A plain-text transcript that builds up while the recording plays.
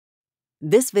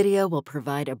This video will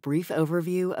provide a brief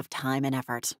overview of time and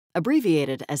effort,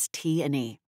 abbreviated as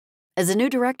T&E. As a new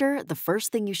director, the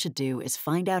first thing you should do is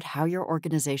find out how your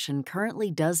organization currently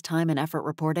does time and effort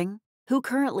reporting, who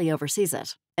currently oversees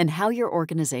it, and how your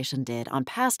organization did on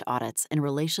past audits in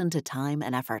relation to time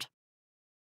and effort.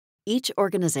 Each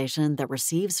organization that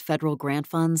receives federal grant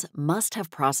funds must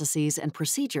have processes and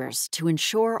procedures to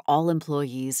ensure all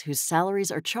employees whose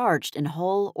salaries are charged in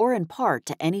whole or in part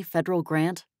to any federal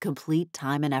grant complete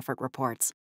time and effort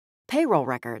reports. Payroll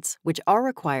records, which are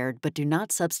required but do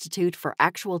not substitute for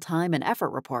actual time and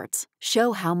effort reports,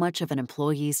 show how much of an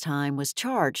employee's time was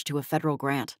charged to a federal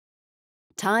grant.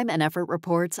 Time and effort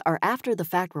reports are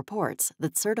after-the-fact reports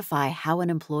that certify how an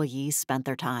employee spent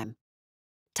their time.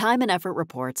 Time and effort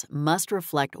reports must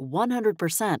reflect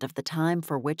 100% of the time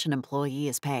for which an employee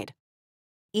is paid.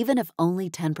 Even if only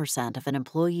 10% of an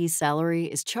employee's salary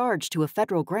is charged to a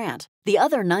federal grant, the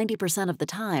other 90% of the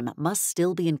time must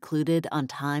still be included on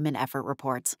time and effort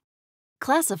reports.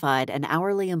 Classified and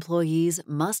hourly employees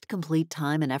must complete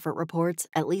time and effort reports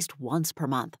at least once per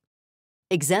month.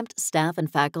 Exempt staff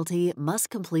and faculty must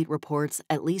complete reports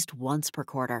at least once per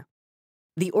quarter.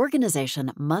 The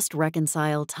organization must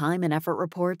reconcile time and effort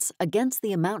reports against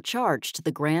the amount charged to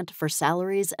the grant for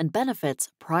salaries and benefits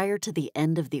prior to the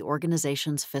end of the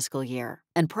organization's fiscal year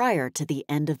and prior to the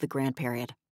end of the grant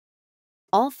period.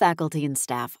 All faculty and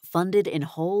staff funded in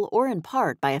whole or in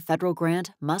part by a federal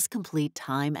grant must complete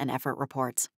time and effort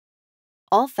reports.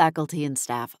 All faculty and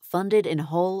staff funded in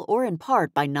whole or in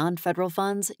part by non-federal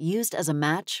funds used as a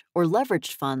match or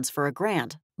leveraged funds for a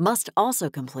grant must also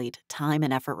complete time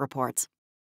and effort reports.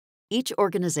 Each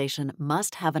organization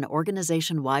must have an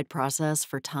organization-wide process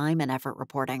for time and effort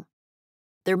reporting.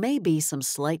 There may be some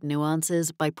slight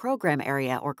nuances by program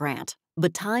area or grant,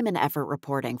 but time and effort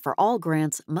reporting for all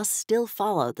grants must still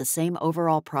follow the same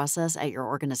overall process at your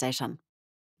organization.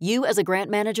 You, as a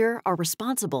grant manager, are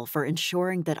responsible for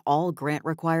ensuring that all grant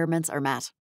requirements are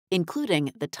met,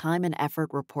 including the time and effort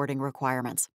reporting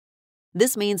requirements.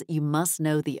 This means you must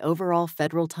know the overall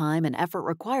federal time and effort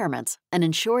requirements and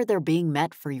ensure they're being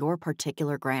met for your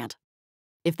particular grant.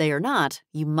 If they are not,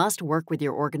 you must work with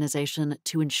your organization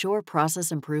to ensure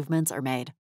process improvements are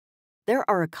made. There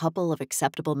are a couple of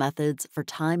acceptable methods for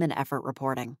time and effort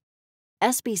reporting.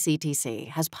 SBCTC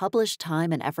has published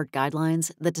time and effort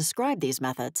guidelines that describe these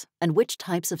methods and which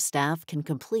types of staff can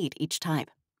complete each type.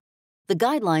 The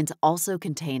guidelines also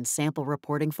contain sample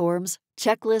reporting forms,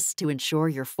 checklists to ensure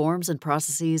your forms and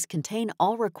processes contain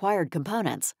all required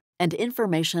components, and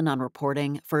information on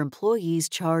reporting for employees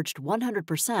charged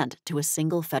 100% to a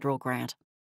single federal grant.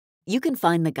 You can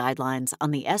find the guidelines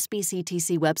on the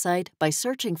SBCTC website by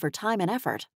searching for time and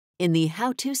effort in the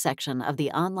How-To section of the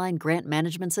Online Grant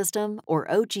Management System, or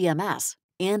OGMS,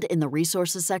 and in the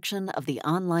Resources section of the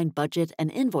Online Budget and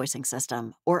Invoicing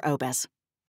System, or OBIS.